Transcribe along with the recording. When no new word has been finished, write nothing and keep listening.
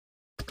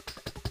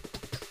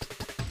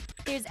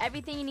Here's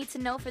everything you need to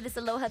know for this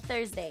Aloha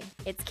Thursday.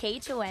 It's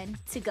KHON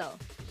to go.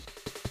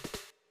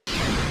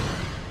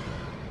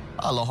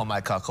 Aloha, my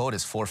code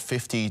is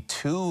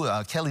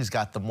 4:52. Kelly's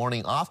got the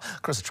morning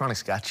off.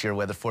 Chrysotronics got your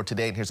weather for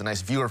today. And here's a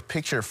nice viewer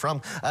picture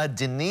from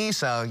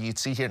Denise. You'd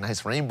see here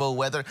nice rainbow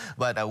weather,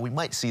 but we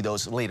might see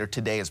those later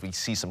today as we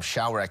see some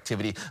shower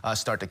activity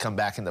start to come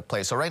back into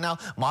play. So right now,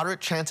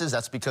 moderate chances.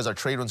 That's because our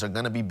trade winds are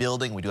going to be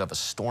building. We do have a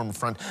storm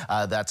front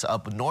that's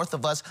up north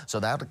of us, so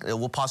that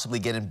will possibly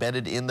get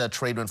embedded in the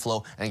trade wind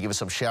flow and give us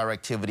some shower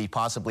activity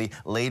possibly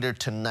later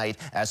tonight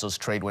as those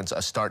trade winds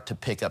start to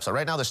pick up. So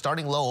right now, they're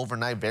starting low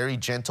overnight, very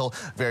gentle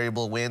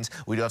variable winds.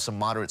 We do have some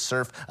moderate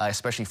surf,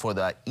 especially for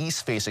the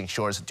east-facing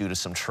shores due to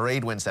some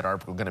trade winds that are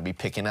going to be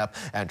picking up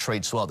and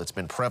trade swell that's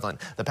been prevalent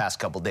the past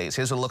couple days.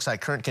 Here's what it looks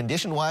like current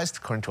condition-wise,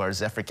 according to our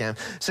Zephyr Cam.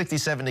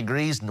 67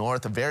 degrees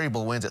north,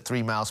 variable winds at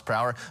 3 miles per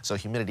hour, so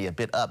humidity a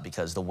bit up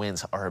because the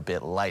winds are a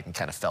bit light, and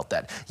kind of felt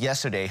that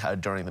yesterday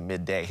during the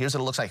midday. Here's what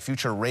it looks like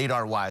future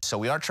radar-wise. So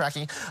we are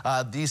tracking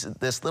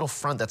this little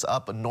front that's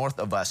up north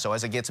of us. So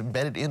as it gets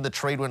embedded in the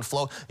trade wind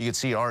flow, you can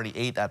see already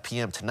 8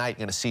 p.m. tonight, you're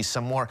going to see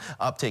some more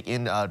uptick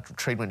in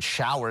trade wind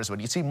showers, but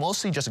you see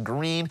mostly just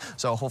green,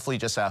 so hopefully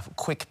just a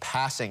quick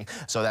passing.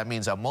 So that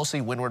means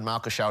mostly windward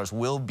Mauka showers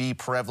will be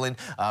prevalent,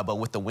 but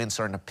with the wind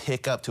starting to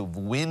pick up to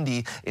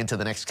windy into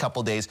the next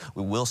couple days,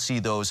 we will see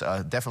those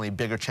definitely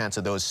bigger chance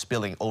of those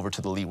spilling over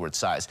to the leeward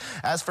sides.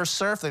 As for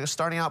surf, they're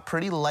starting out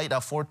pretty light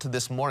for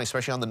this morning,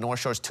 especially on the north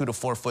shores, 2 to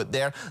 4 foot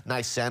there.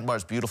 Nice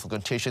sandbars, beautiful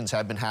conditions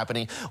have been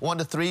happening. 1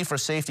 to 3 for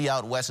safety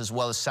out west as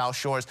well as south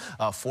shores.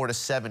 4 to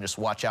 7, just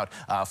watch out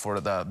for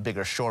the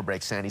bigger shore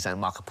breaks, Sandies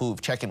and Makapu'u.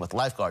 Check in with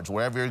lifeguards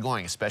wherever you're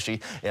going,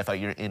 especially if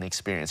you're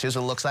inexperienced. Here's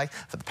what it looks like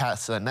for the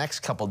past next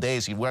couple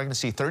days. We're going to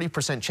see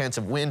 30% chance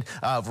of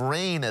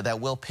rain that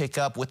will pick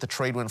up with the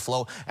trade wind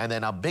flow, and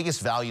then our biggest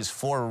values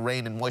for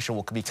rain and moisture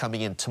will be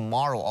coming in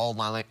tomorrow. All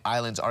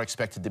islands are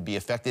expected to be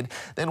affected.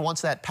 Then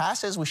once that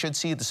passes, we should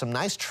see some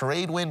nice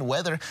trade wind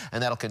weather,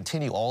 and that'll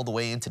continue all the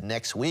way into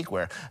next week,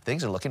 where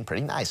things are looking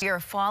pretty nice. You're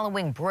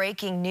following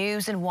breaking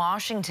news in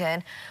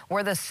Washington,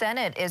 where the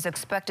Senate is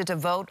expected to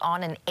vote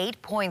on an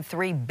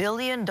 $8.3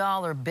 billion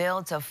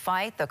bill to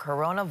fight the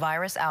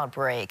coronavirus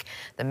outbreak.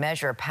 The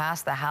measure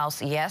passed the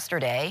House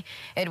yesterday.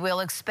 It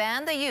will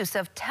expand the use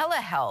of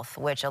telehealth,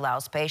 which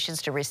allows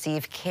patients to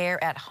receive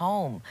care at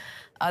home.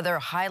 Other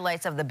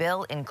highlights of the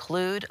bill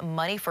include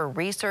money for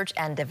research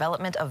and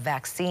development of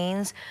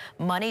vaccines,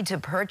 money to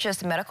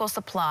purchase medical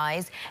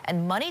supplies,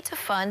 and money to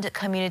fund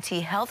community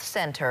health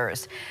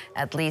centers.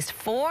 At least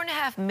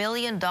 $4.5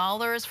 million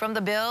from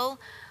the bill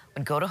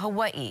would go to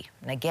Hawaii.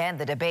 And again,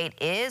 the debate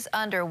is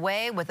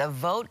underway with a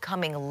vote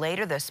coming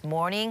later this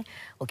morning.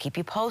 We'll keep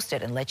you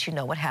posted and let you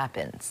know what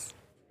happens.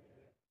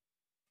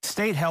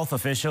 State health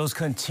officials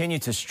continue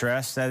to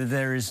stress that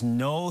there is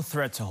no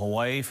threat to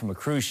Hawaii from a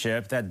cruise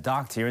ship that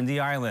docked here in the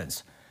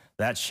islands.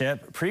 That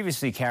ship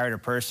previously carried a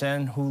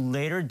person who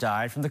later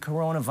died from the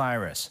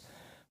coronavirus.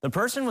 The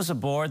person was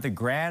aboard the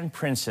Grand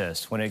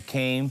Princess when it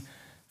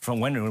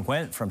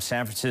went from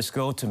San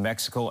Francisco to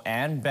Mexico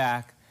and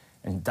back,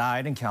 and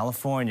died in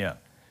California.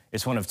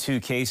 It's one of 2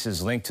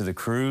 cases linked to the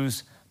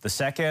cruise. The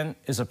second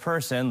is a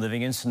person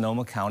living in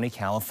Sonoma County,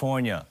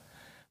 California.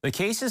 The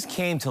cases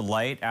came to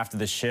light after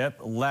the ship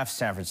left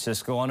San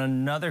Francisco on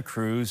another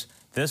cruise,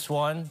 this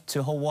one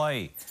to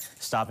Hawaii,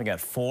 stopping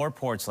at 4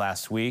 ports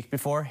last week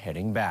before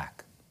heading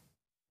back.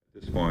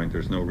 At this point,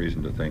 there's no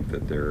reason to think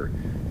that there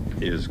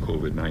is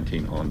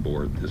COVID-19 on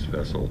board this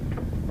vessel.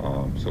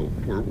 So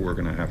we're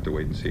going to have to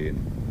wait and see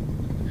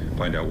and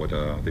find out what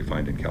they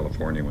find in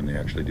California when they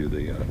actually do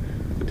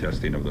the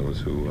testing of those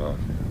who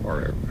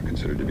are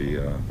considered to be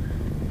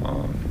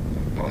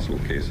possible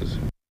cases.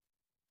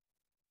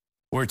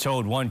 We're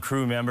told one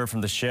crew member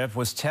from the ship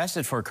was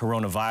tested for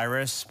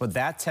coronavirus, but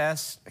that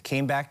test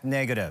came back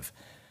negative.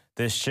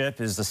 This ship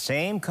is the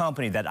same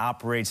company that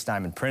operates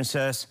Diamond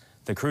Princess.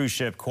 The cruise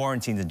ship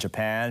quarantined in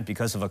Japan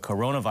because of a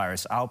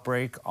coronavirus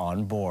outbreak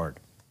on board.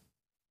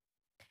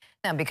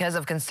 Now, because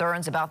of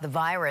concerns about the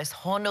virus,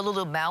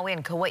 Honolulu, Maui,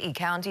 and Kauai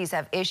counties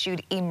have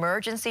issued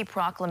emergency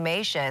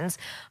proclamations.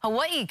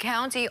 Hawaii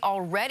County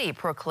already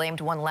proclaimed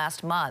one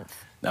last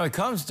month. Now, it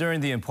comes during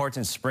the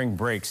important spring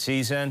break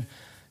season.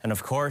 And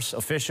of course,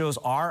 officials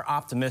are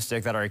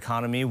optimistic that our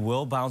economy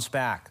will bounce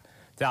back.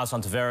 Dallas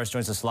Ontiveros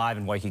joins us live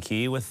in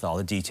Waikiki with all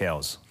the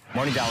details.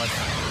 Morning, Dallas.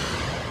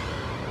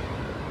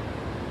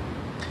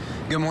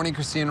 Good morning,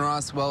 Christine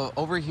Ross. Well,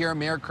 over here,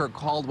 Mayor Kirk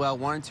Caldwell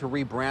wanted to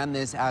rebrand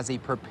this as a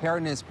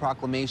preparedness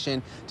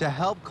proclamation to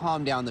help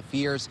calm down the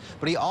fears.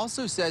 But he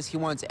also says he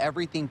wants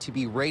everything to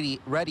be ready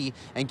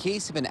in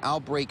case of an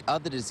outbreak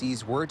of the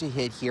disease were to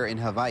hit here in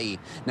Hawaii.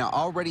 Now,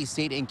 already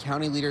state and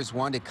county leaders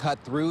want to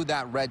cut through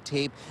that red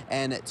tape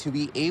and to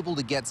be able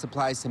to get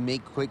supplies to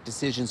make quick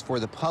decisions for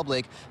the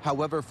public.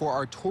 However, for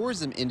our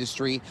tourism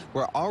industry,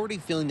 we're already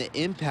feeling the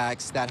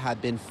impacts that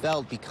have been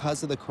felt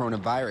because of the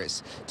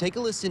coronavirus. Take a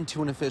listen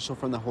to an official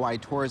from the Hawaii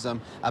Tourism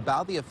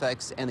about the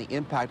effects and the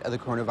impact of the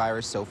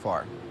coronavirus so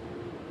far.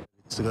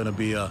 It's going to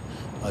be a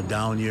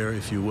down year,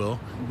 if you will,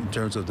 in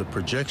terms of the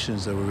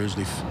projections that were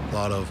originally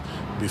thought of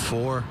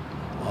before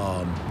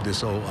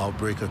this whole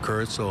outbreak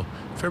occurred. So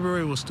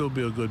February will still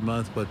be a good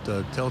month, but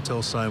the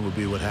telltale sign will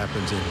be what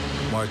happens in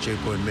March,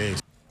 April, and May.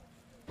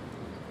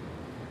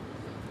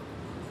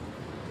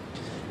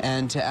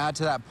 And to add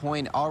to that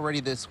point, already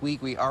this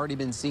week, we've already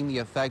been seeing the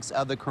effects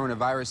of the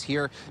coronavirus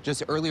here.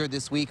 Just earlier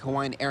this week,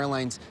 Hawaiian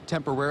Airlines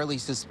temporarily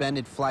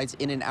suspended flights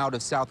in and out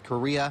of South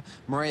Korea.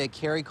 Mariah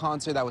Carey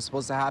concert that was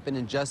supposed to happen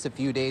in just a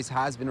few days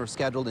has been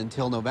rescheduled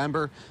until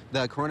November.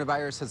 The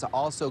coronavirus has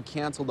also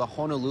canceled the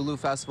Honolulu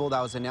Festival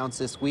that was announced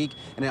this week,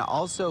 and it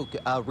also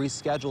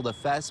rescheduled the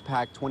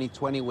FestPac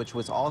 2020, which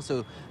was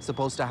also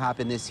supposed to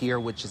happen this year,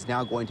 which is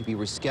now going to be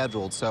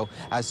rescheduled. So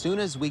as soon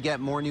as we get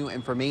more new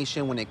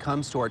information when it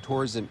comes to our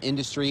tourism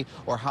industry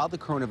or how the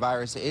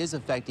coronavirus is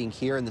affecting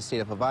here in the state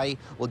of Hawaii,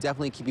 we'll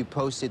definitely keep you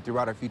posted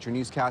throughout our future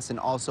newscasts and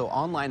also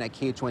online at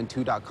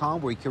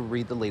KHON2.com, where you can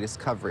read the latest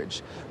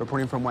coverage.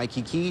 Reporting from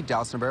Waikiki,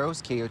 Dallas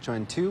Navarros,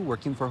 KHON2,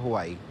 working for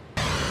Hawaii.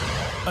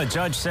 A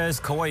judge says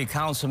Kauai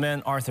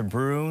Councilman Arthur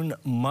Brune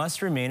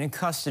must remain in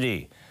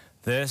custody.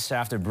 This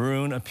after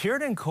Brune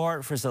appeared in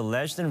court for his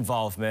alleged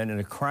involvement in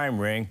a crime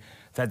ring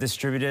that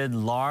distributed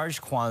large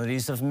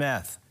quantities of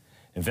meth.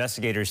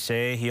 Investigators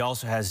say he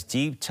also has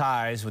deep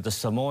ties with the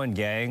Samoan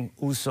gang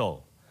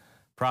Uso.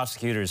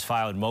 Prosecutors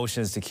filed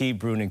motions to keep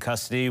Brune in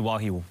custody while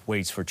he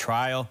waits for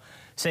trial,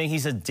 saying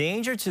he's a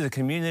danger to the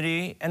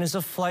community and is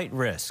a flight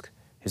risk.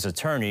 His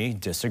attorney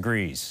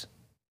disagrees.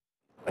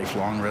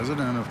 Lifelong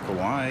resident of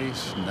Kauai,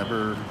 he's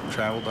never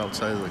traveled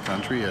outside of the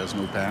country, has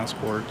no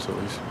passport, so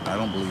I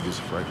don't believe he's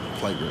a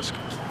flight risk.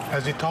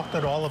 Has he talked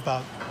at all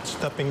about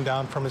stepping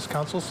down from his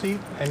council seat?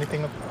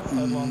 Anything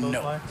along those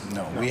lines?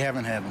 No, we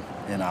haven't had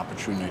an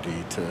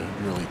opportunity to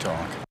really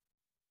talk.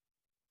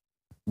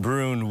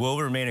 Brune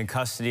will remain in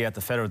custody at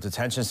the Federal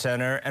Detention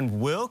Center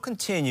and will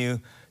continue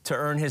to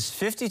earn his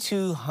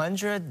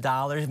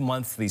 $5,200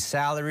 monthly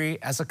salary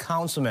as a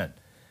councilman.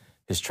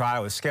 His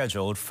trial is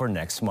scheduled for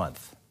next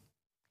month.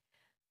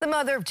 The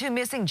mother of 2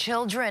 missing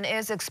children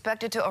is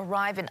expected to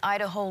arrive in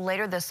Idaho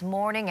later this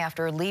morning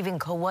after leaving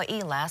Kauai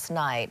last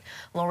night.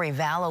 Lori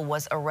Vallow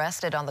was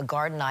arrested on the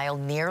Garden Isle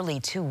nearly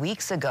 2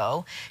 weeks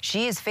ago.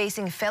 She is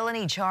facing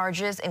felony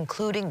charges,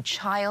 including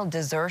child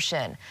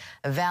desertion.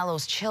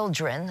 Vallow's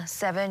children,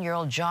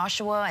 7-year-old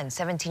Joshua and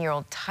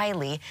 17-year-old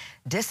Tylee,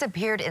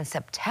 disappeared in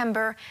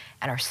September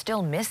and are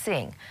still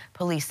missing.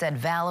 Police said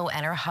Vallow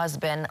and her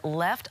husband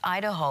left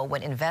Idaho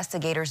when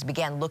investigators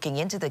began looking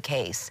into the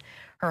case.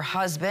 Her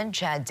husband,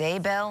 Chad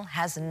Daybell,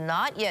 has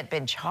not yet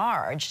been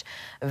charged.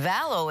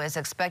 Vallow is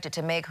expected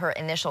to make her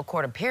initial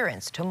court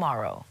appearance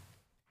tomorrow.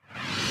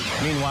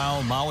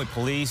 Meanwhile, Maui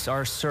police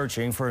are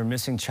searching for a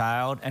missing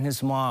child and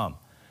his mom.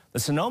 The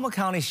Sonoma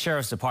County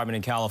Sheriff's Department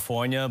in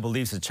California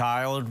believes the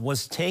child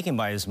was taken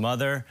by his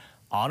mother,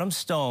 Autumn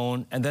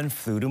Stone, and then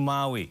flew to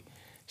Maui.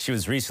 She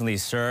was recently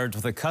served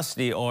with a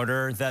custody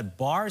order that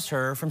bars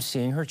her from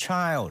seeing her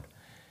child.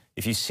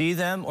 If you see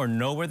them or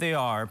know where they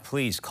are,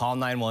 please call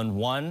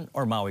 911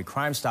 or Maui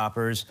Crime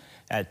Stoppers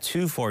at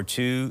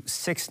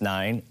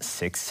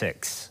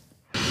 242-6966.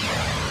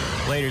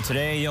 Later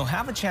today, you'll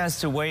have a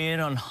chance to weigh in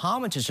on how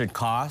much it should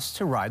cost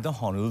to ride the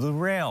Honolulu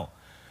Rail.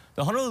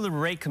 The Honolulu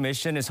Rate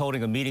Commission is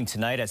holding a meeting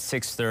tonight at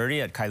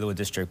 6:30 at Kailua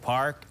District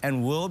Park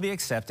and will be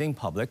accepting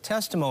public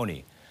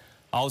testimony.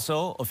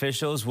 Also,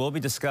 officials will be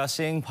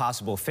discussing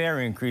possible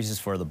fare increases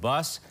for the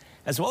bus,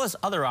 as well as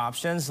other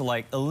options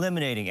like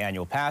eliminating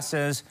annual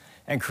passes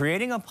and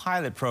creating a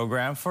pilot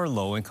program for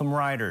low-income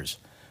riders.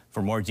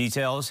 For more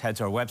details, head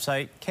to our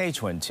website,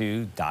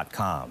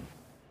 KHON2.com.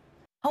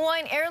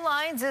 Hawaiian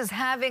Airlines is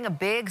having a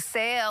big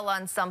sale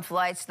on some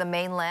flights to the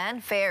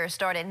mainland. Fares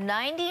start at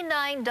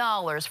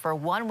 $99 for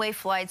one-way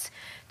flights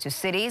to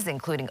cities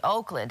including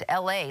Oakland,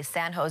 LA,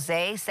 San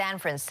Jose, San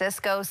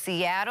Francisco,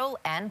 Seattle,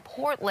 and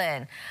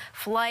Portland.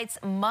 Flights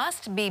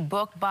must be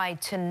booked by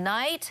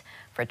tonight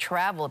for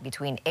travel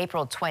between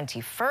April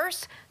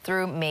 21st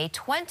through May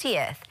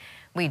 20th.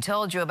 We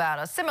told you about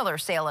a similar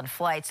sale on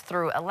flights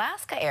through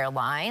Alaska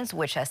Airlines,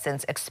 which has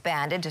since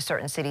expanded to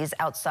certain cities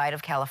outside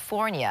of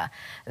California.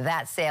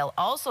 That sale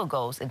also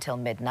goes until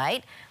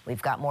midnight.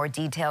 We've got more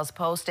details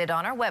posted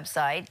on our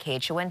website,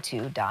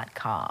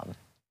 KHON2.com.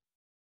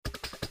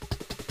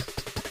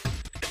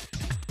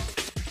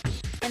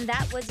 And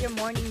that was your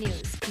morning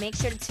news. Make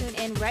sure to tune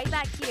in right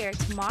back here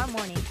tomorrow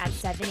morning at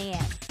 7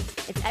 a.m.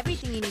 It's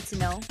everything you need to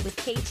know with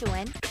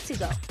KHON to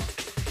go.